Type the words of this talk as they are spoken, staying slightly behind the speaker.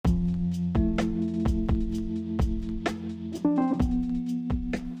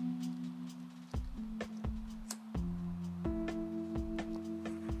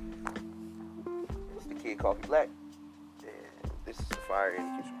Coffee Black, and this is the Fire in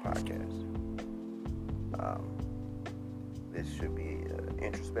the Kitchen podcast. This should be an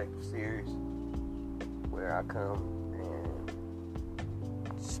introspective series where I come and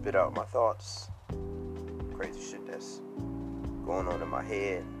spit out my thoughts, crazy shit that's going on in my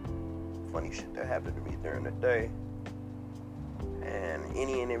head, funny shit that happened to me during the day, and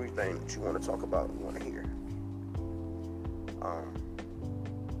any and everything that you want to talk about, you want to hear.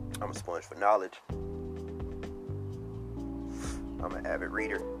 I'm a sponge for knowledge. I'm an avid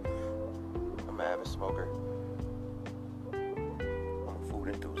reader. I'm an avid smoker. I'm a food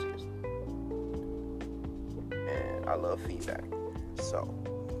enthusiast. And I love feedback. So,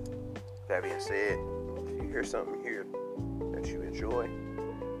 that being said, if you hear something here that you enjoy,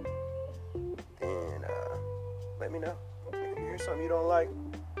 then let me know. If you hear something you don't like,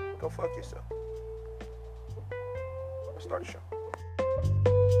 go fuck yourself. Let's start the show.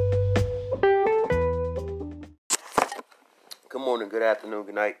 Good morning, good afternoon,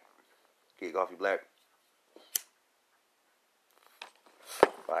 good night. Get Coffee Black.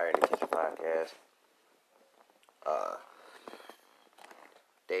 Fire in the Kitchen podcast.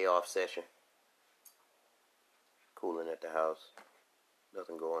 Day off session. Cooling at the house.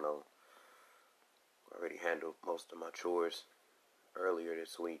 Nothing going on. Already handled most of my chores earlier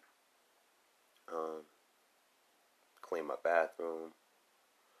this week. Cleaned my bathroom.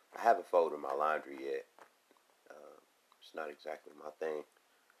 I haven't folded my laundry yet. It's not exactly my thing,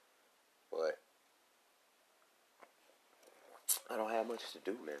 but I don't have much to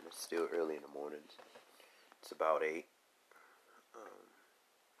do, man. It's still early in the mornings. It's about 8.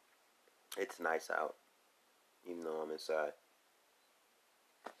 It's nice out, even though I'm inside.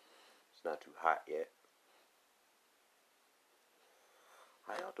 It's not too hot yet.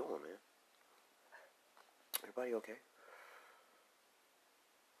 How y'all doing, man? Everybody okay?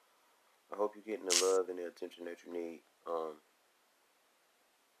 I hope you're getting the love and the attention that you need.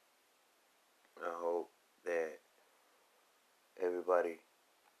 I hope that everybody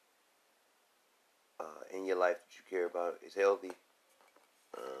in your life that you care about is healthy.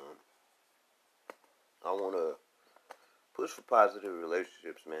 I want to push for positive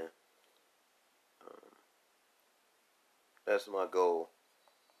relationships, man. That's my goal,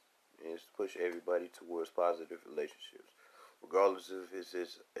 is to push everybody towards positive relationships, regardless if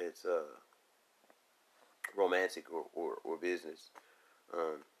it's romantic or business.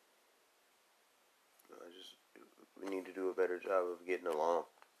 We need to do a better job of getting along.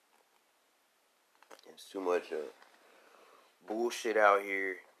 There's too much bullshit out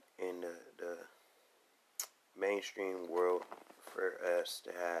here in the mainstream world for us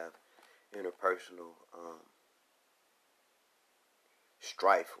to have interpersonal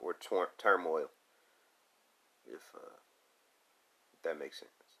strife or turmoil, if that makes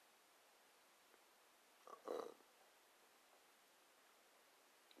sense.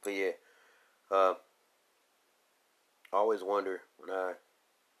 But yeah, I always wonder when I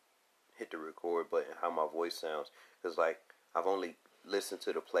hit the record button how my voice sounds, because I've only listened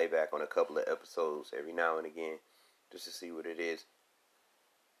to the playback on a couple of episodes every now and again just to see what it is.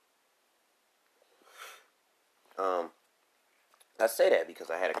 I say that because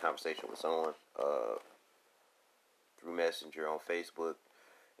I had a conversation with someone through Messenger on Facebook,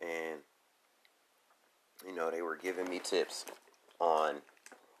 and they were giving me tips on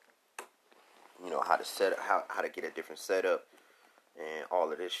how to set how to get a different setup and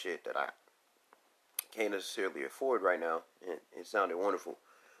all of this shit that I can't necessarily afford right now. And it sounded wonderful,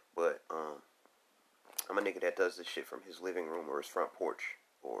 but I'm a nigga that does this shit from his living room or his front porch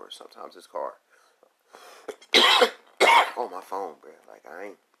or sometimes his car. On my phone, bro.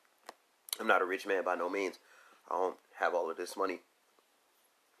 I'm not a rich man by no means. I don't have all of this money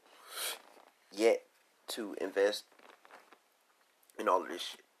yet to invest in all of this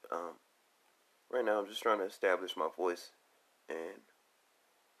shit. Right now, I'm just trying to establish my voice and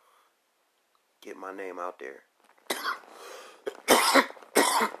get my name out there.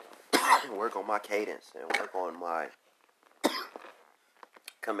 Work on my cadence and work on my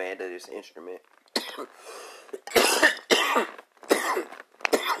command of this instrument.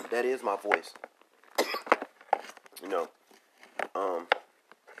 That is my voice.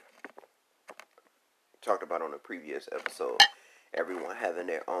 Talked about on a previous episode, everyone having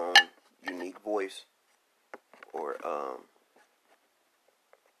their own unique voice, or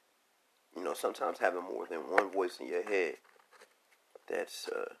sometimes having more than one voice in your head that's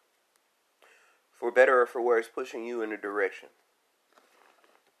for better or for worse pushing you in a direction.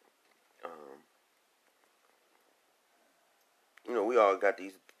 We all got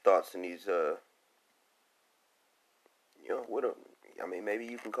these thoughts and these maybe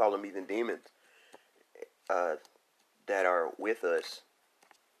you can call them even demons uh, that are with us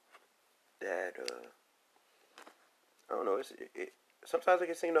that I don't know. Sometimes it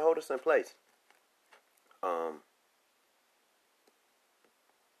can seem to hold us in place.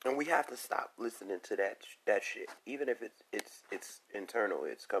 And we have to stop listening to that shit, even if it's internal.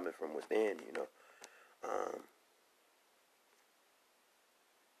 It's coming from within, you know.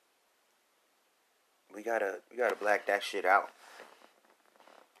 We gotta black that shit out,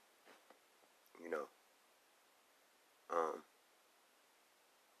 you know.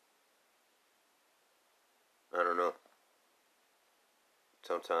 I don't know.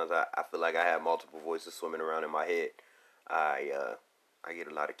 Sometimes I feel like I have multiple voices swimming around in my head. I get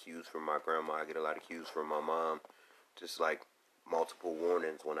a lot of cues from my grandma. I get a lot of cues from my mom. Just like multiple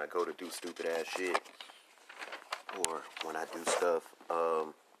warnings when I go to do stupid ass shit, or when I do stuff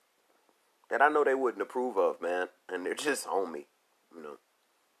that I know they wouldn't approve of, man. And they're just on me, you know.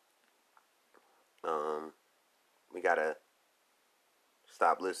 We gotta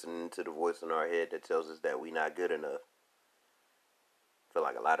stop listening to the voice in our head that tells us that we not good enough. I feel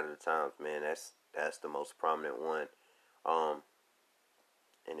like a lot of the times, man, that's the most prominent one.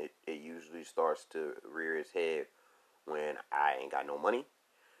 And it usually starts to rear its head when I ain't got no money,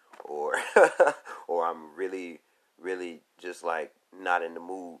 or or I'm really, really just like not in the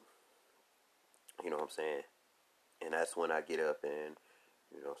mood. You know what I'm saying? And that's when I get up and,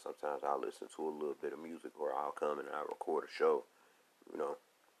 you know, sometimes I'll listen to a little bit of music, or I'll come and I'll record a show, you know.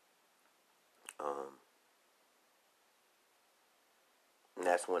 And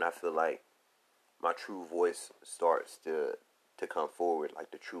that's when I feel like my true voice starts to come forward, like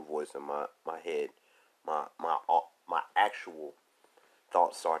the true voice in my head, my actual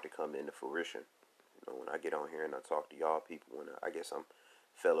thoughts start to come into fruition. You know, when I get on here and I talk to y'all people, when I guess I'm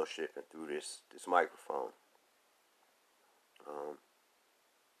fellowshipping through this microphone. You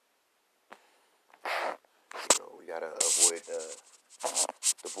know, we gotta avoid the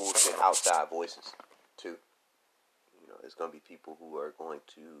bullshit outside voices too. You know, there's gonna be people who are going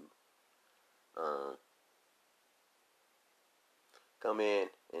to come in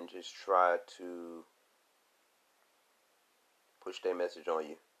and just try to push their message on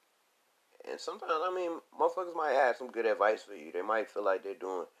you. And sometimes, I mean, motherfuckers might have some good advice for you. They might feel like they're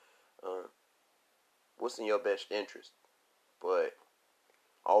doing what's in your best interest. But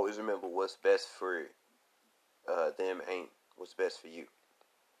always remember, what's best for them ain't what's best for you.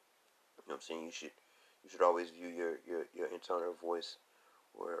 You know what I'm saying? You should always view your internal voice,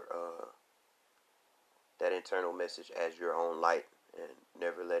 or that internal message, as your own light, and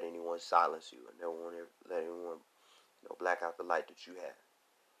never let anyone silence you, and never want to let anyone, you know, black out the light that you have.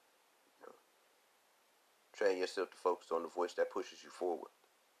 You know, train yourself to focus on the voice that pushes you forward.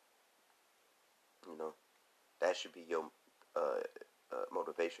 You know, that should be your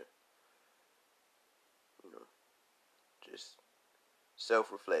motivation. You know, just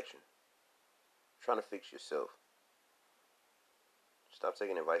self-reflection, trying to fix yourself. Stop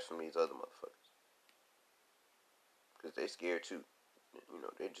taking advice from these other motherfuckers, because they scared too. You know,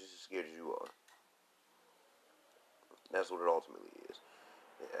 they're just as scared as you are. That's what it ultimately is.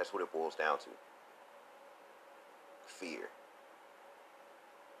 That's what it boils down to. Fear.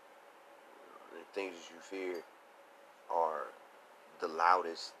 The things that you fear are the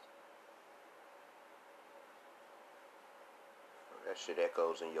loudest. That shit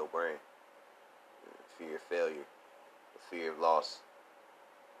echoes in your brain. Fear of failure, the fear of loss.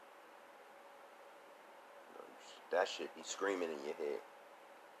 You know, that shit be screaming in your head.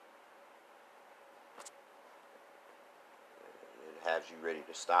 It has you ready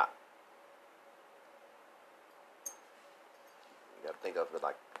to stop. You gotta think of it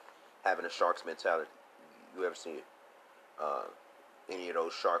like having a shark's mentality. You ever seen it? Any of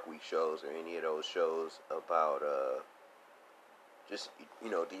those Shark Week shows, or any of those shows about just, you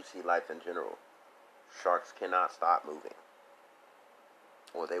know, deep sea life in general. Sharks cannot stop moving,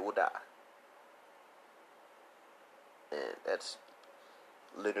 or they will die. And that's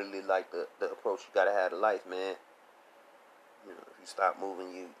literally like the approach you gotta have to life, man. You know, if you stop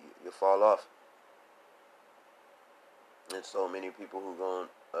moving, you fall off. And so many people who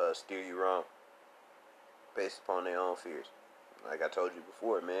gonna steer you wrong based upon their own fears. Like I told you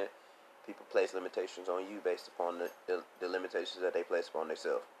before, man, people place limitations on you based upon the limitations that they place upon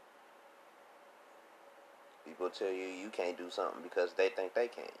themselves. People tell you you can't do something because they think they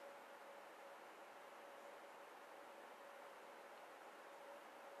can't.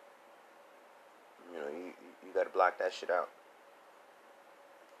 You know, you got to block that shit out.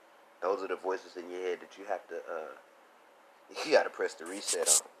 Those are the voices in your head that you have to, you got to press the reset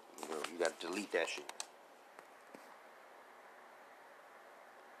on. You know, you got to delete that shit.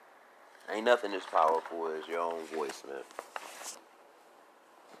 Ain't nothing as powerful as your own voice, man.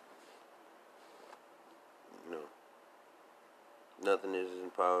 You know, nothing is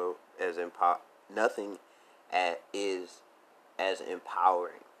nothing is as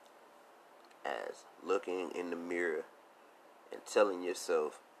empowering as looking in the mirror and telling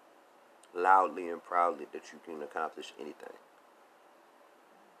yourself loudly and proudly that you can accomplish anything.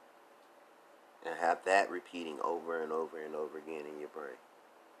 And have that repeating over and over and over again in your brain.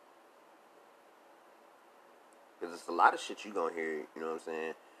 Because it's a lot of shit you gonna hear, you know what I'm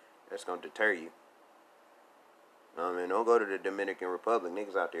saying, that's gonna deter you. I mean, don't go to the Dominican Republic.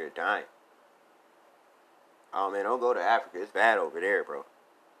 Niggas out there dying. Oh, man, don't go to Africa. It's bad over there, bro.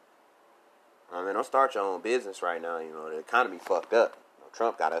 I mean, don't start your own business right now. You know, the economy fucked up. You know,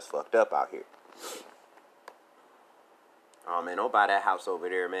 Trump got us fucked up out here. Oh, man, don't buy that house over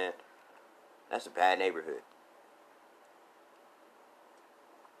there, man. That's a bad neighborhood.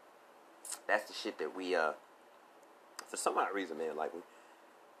 That's the shit that we, for some odd reason, man, like,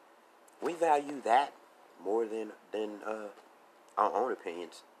 we value that more than our own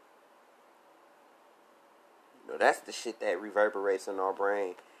opinions. You know, that's the shit that reverberates in our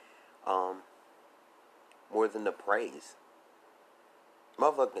brain more than the praise.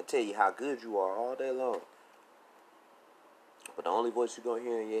 Motherfucker can tell you how good you are all day long, but the only voice you're gonna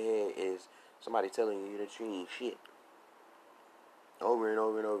hear in your head is somebody telling you that you ain't shit. Over and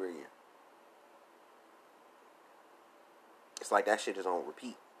over and over again. It's like that shit is on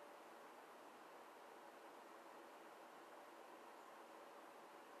repeat.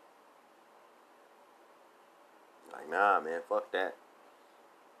 Like, nah, man, fuck that.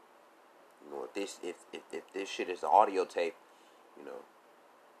 You know, if this shit is audio tape, you know,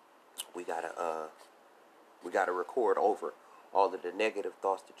 we gotta record over all of the negative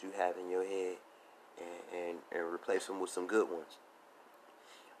thoughts that you have in your head and replace them with some good ones.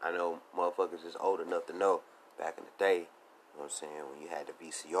 I know motherfuckers is old enough to know back in the day, you know what I'm saying, when you had the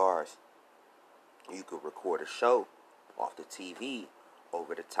VCRs, you could record a show off the TV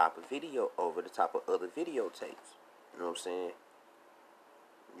over the top of other videotapes. You know what I'm saying?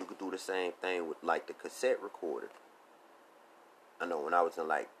 You could do the same thing with like the cassette recorder. I know when I was in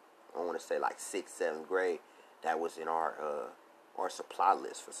like, I want to say like 6th, 7th grade, that was in our supply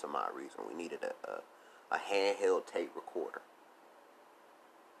list for some odd reason. We needed a handheld tape recorder.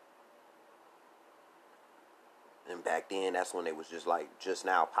 And back then, that's when they was just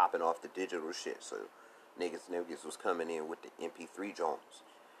now popping off the digital shit. So niggas was coming in with the MP3 Jones.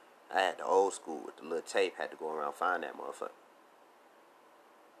 I had the old school with the little tape. Had to go around find that motherfucker.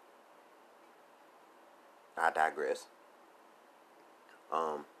 I digress.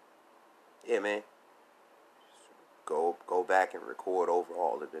 Yeah, man. Go back and record over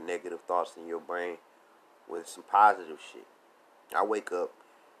all of the negative thoughts in your brain with some positive shit. I wake up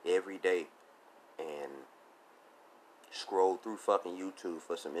every day and scroll through fucking YouTube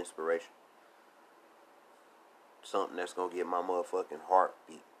for some inspiration. Something that's gonna get my motherfucking heart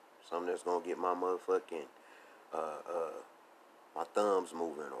beat. Something that's gonna get my motherfucking my thumbs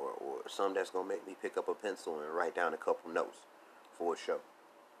moving, or something that's gonna make me pick up a pencil and write down a couple notes for a show.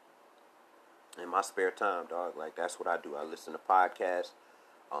 In my spare time, dog, like that's what I do. I listen to podcasts.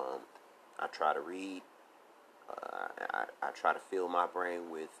 I try to read. I try to fill my brain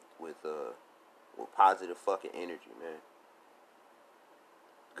with positive fucking energy, man.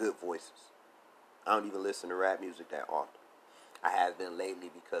 Good voices. I don't even listen to rap music that often. I have been lately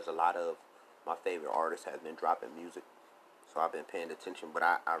because a lot of my favorite artists have been dropping music. So I've been paying attention. But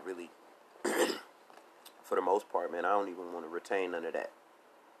I really, for the most part, man, I don't even want to retain none of that.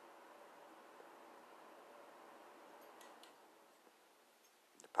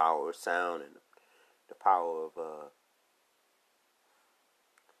 The power of sound and the power of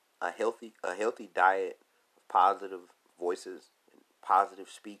a healthy diet of positive voices and positive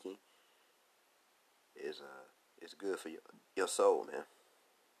speaking is good for your soul, man.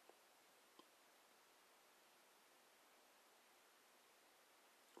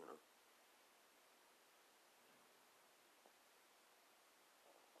 You know.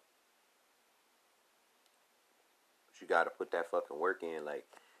 But you got to put that fucking work in, like.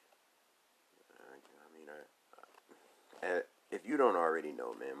 If you don't already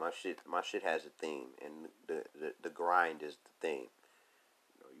know, man, my shit has a theme, and the grind is the theme.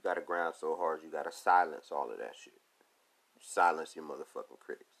 You gotta grind so hard, you gotta silence all of that shit. Silence your motherfucking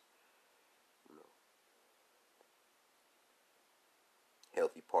critics. You know.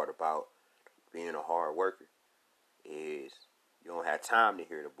 Healthy part about being a hard worker is you don't have time to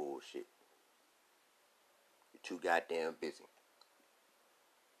hear the bullshit. You're too goddamn busy.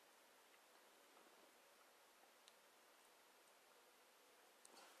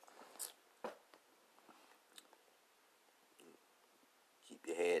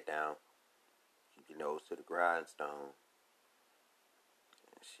 down. Keep your nose to the grindstone.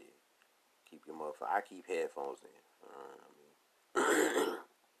 And shit. Keep your motherfucker. I keep headphones in.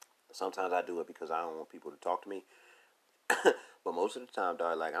 Sometimes I do it because I don't want people to talk to me. But most of the time,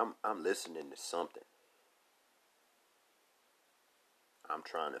 dog, like I'm listening to something. I'm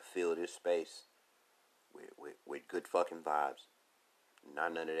trying to fill this space with good fucking vibes.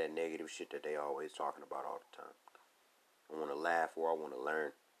 Not none of that negative shit that they always talking about all the time. I want to laugh or I want to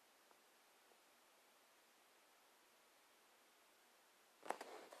learn.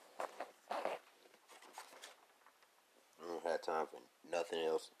 I don't have time for nothing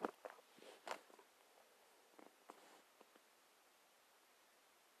else.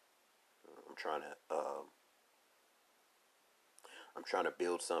 I'm trying to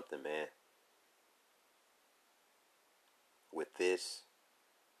build something, man. With this,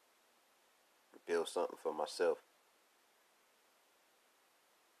 build something for myself.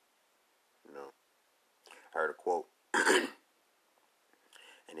 You know, I heard a quote, and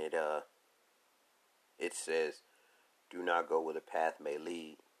it says, "Do not go where the path may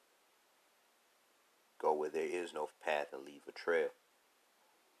lead. Go where there is no path and leave a trail."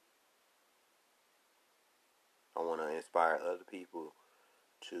 I want to inspire other people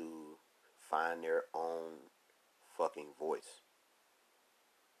to find their own fucking voice.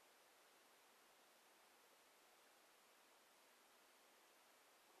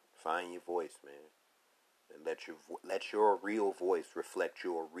 Find your voice, man, and let your real voice reflect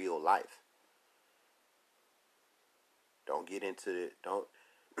your real life. Don't get into it. Don't.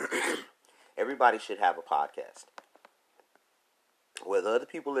 Everybody should have a podcast. Whether other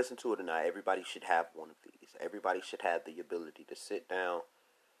people listen to it or not, everybody should have one of these. Everybody should have the ability to sit down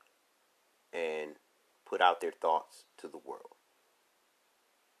and put out their thoughts to the world.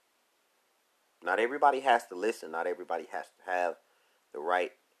 Not everybody has to listen. Not everybody has to have the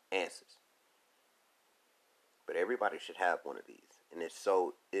right answers. But everybody should have one of these. And it's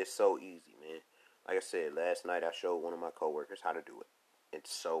so easy, man. Like I said, last night I showed one of my coworkers how to do it.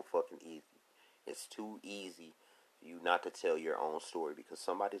 It's so fucking easy. It's too easy for you not to tell your own story because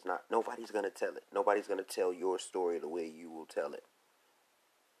nobody's going to tell it. Nobody's going to tell your story the way you will tell it.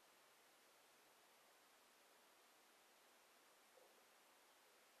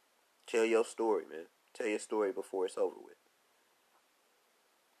 Tell your story, man. Tell your story before it's over with.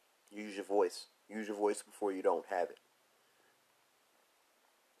 Use your voice. Use your voice before you don't have it.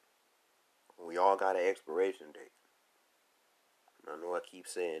 We all got an expiration date. I know I keep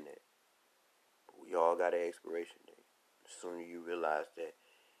saying that. But we all got an expiration date. The sooner you realize that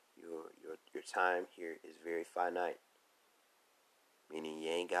your time here is very finite. Meaning you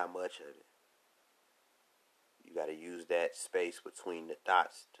ain't got much of it. You got to use that space between the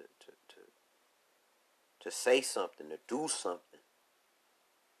dots to say something, to do something.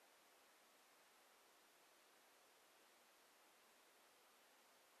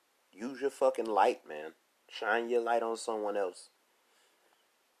 Use your fucking light, man. Shine your light on someone else.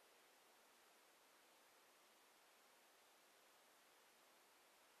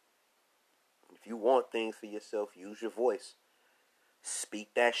 If you want things for yourself, use your voice.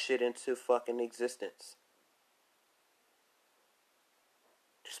 Speak that shit into fucking existence.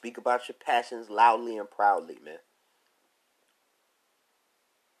 Speak about your passions loudly and proudly, man.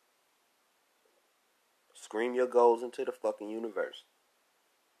 Scream your goals into the fucking universe.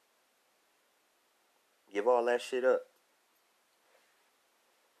 Give all that shit up.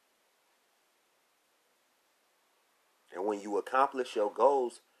 And when you accomplish your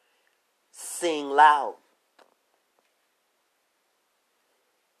goals, sing loud.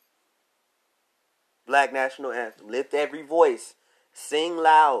 Black National Anthem. Lift every voice. Sing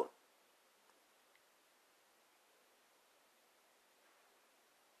loud.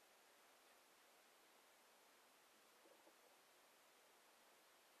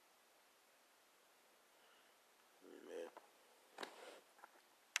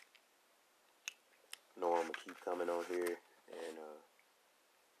 I know I'm going to keep coming on here and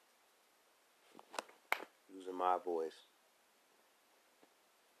using my voice.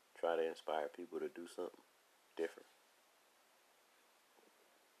 Try to inspire people to do something different.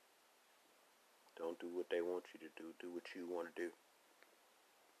 Don't do what they want you to do. Do what you want to do.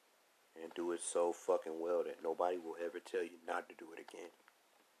 And do it so fucking well that nobody will ever tell you not to do it again.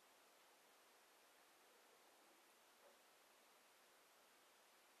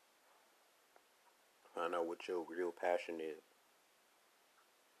 Find out what your real passion is.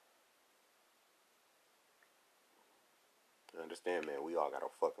 Understand, man, we all gotta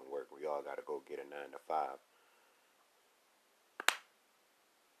fucking work. We all gotta go get a 9 to 5.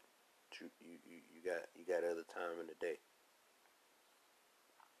 You got other time in the day.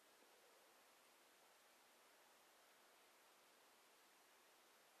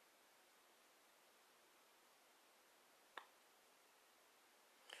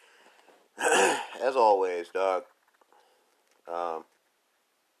 as always, dog, I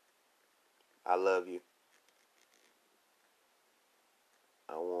love you.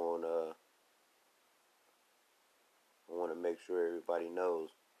 I want to make sure everybody knows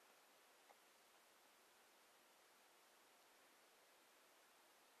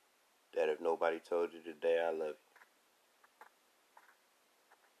that if nobody told you today, I love you.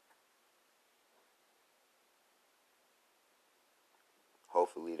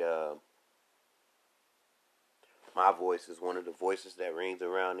 Hopefully, my voice is one of the voices that rings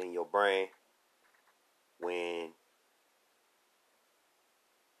around in your brain when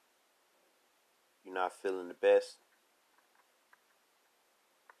you're not feeling the best,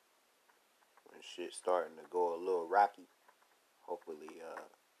 when shit's starting to go a little rocky. Hopefully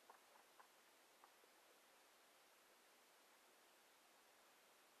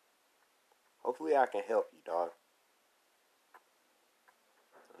I can help you, dog.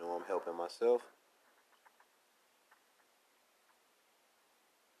 I know I'm helping myself.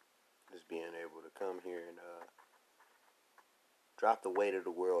 Just being able to come here and drop the weight of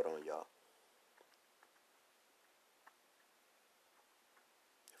the world on y'all.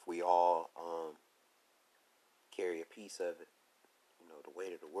 If we all carry a piece of it, the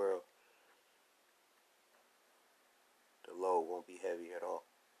weight of the world, the load won't be heavy at all.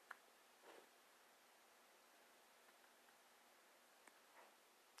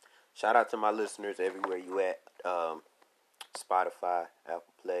 Shout out to my listeners everywhere you at. Spotify,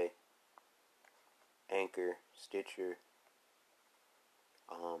 Apple Play, Anchor, Stitcher.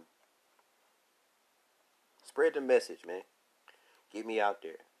 Spread the message, man. Get me out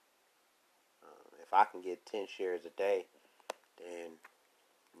there. If I can get 10 shares a day, then,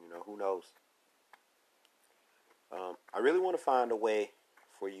 who knows? I really want to find a way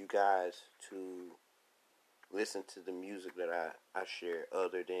for you guys to listen to the music that I share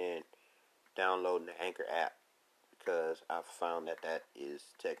other than downloading the Anchor app, because I've found that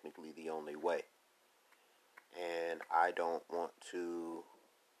is technically the only way. And I don't want to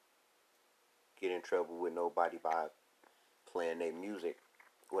get in trouble with nobody by playing their music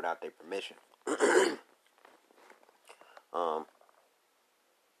without their permission.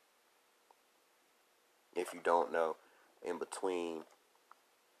 If you don't know, in between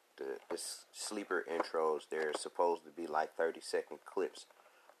the sleeper intros, there's supposed to be like 30-second clips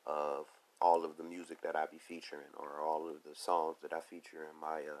of all of the music that I be featuring, or all of the songs that I feature in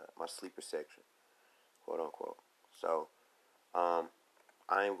my sleeper section, quote unquote. So, I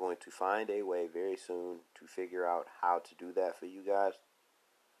am going to find a way very soon to figure out how to do that for you guys.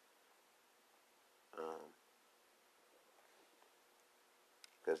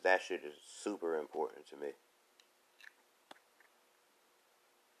 Because that shit is super important to me.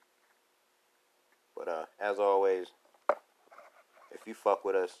 But as always, if you fuck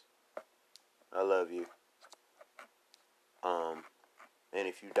with us, I love you. And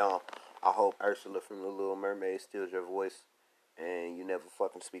if you don't, I hope Ursula from The Little Mermaid steals your voice and you never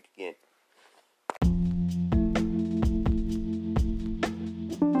fucking speak again.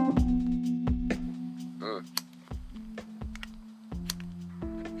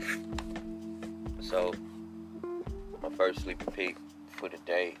 So, my first sleeper peek for the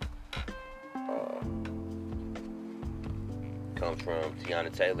day comes from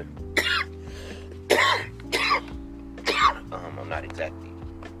Teyana Taylor. I'm not exactly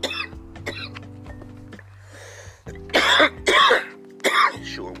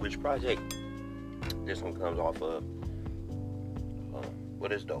sure which project this one comes off of.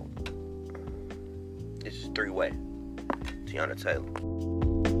 What is dope? This is Three-Way, Teyana Taylor.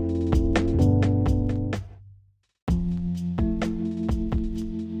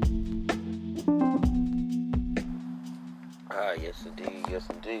 Yes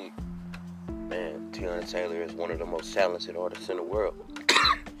indeed. Man, Teyana Taylor is one of the most talented artists in the world.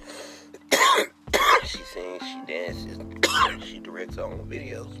 She sings, she dances, she directs her own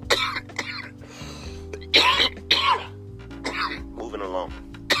videos. Moving along.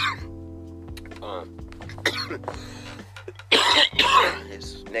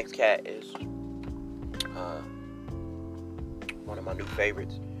 His next cat is one of my new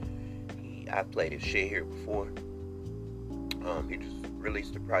favorites. I've played his shit here before. He just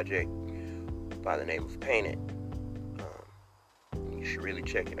released a project by the name of Painted. You should really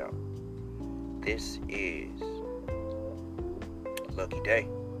check it out. This is Lucky Day,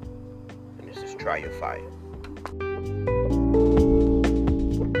 and this is Try Your Fire.